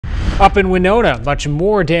Up in Winona, much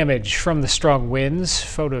more damage from the strong winds.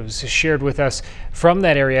 Photos shared with us from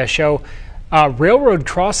that area show a railroad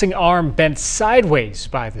crossing arm bent sideways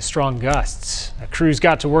by the strong gusts. Crews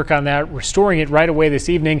got to work on that, restoring it right away this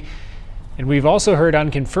evening. And we've also heard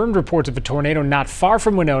unconfirmed reports of a tornado not far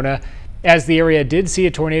from Winona, as the area did see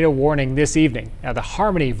a tornado warning this evening. Now, the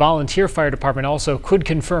Harmony Volunteer Fire Department also could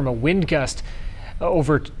confirm a wind gust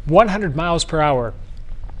over 100 miles per hour,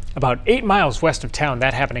 about 8 miles west of town.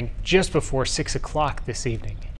 That happening just before 6 o'clock this evening.